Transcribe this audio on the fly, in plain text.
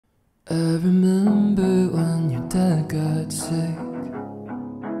I remember when your dad got sick.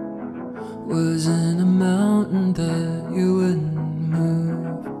 Was in a mountain that you wouldn't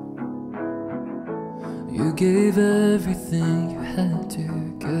move. You gave everything you had to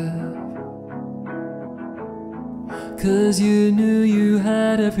give, 'cause you knew you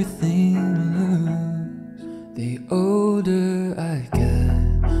had everything to lose. The older I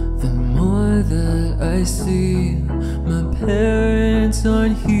get, the more that I see my parents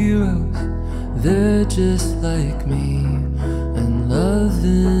aren't heroes, they're just like me. And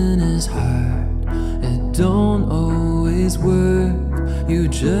loving is hard, it don't always work. You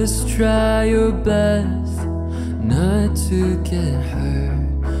just try your best not to get hurt.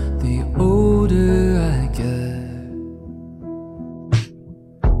 The older I get,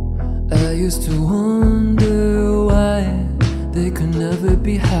 I used to wonder why they could never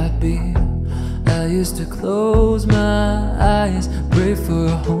be happy. I used to close my eyes, pray for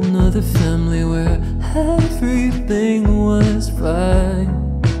a whole nother family where everything was fine.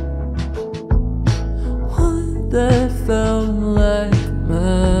 One that felt like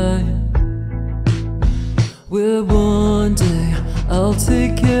mine, where one day I'll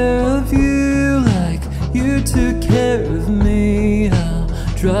take care of you like you took care of me. I'll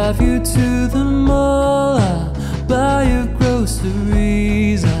drive you to the mall, I'll buy you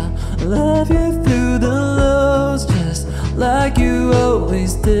groceries, I'll love you through the lows just like you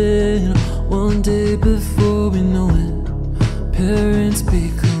always did. One day before we know it, parents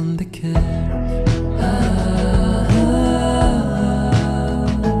become the kids.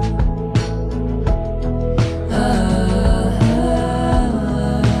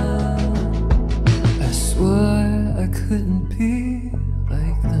 I swore I couldn't be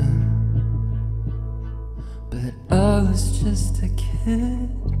like them, but I was just a kid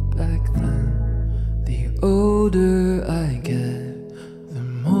back then. The older I get, the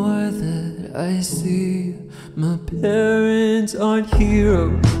more that I see my parents aren't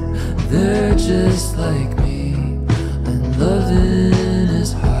heroes, they're just like me. And loving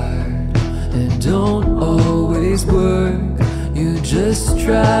is hard, it don't always work. You just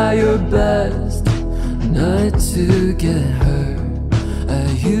try your best not to get hurt. I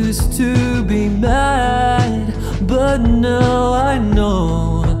used to be mad, but now I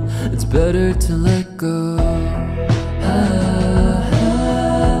know it's better to let go.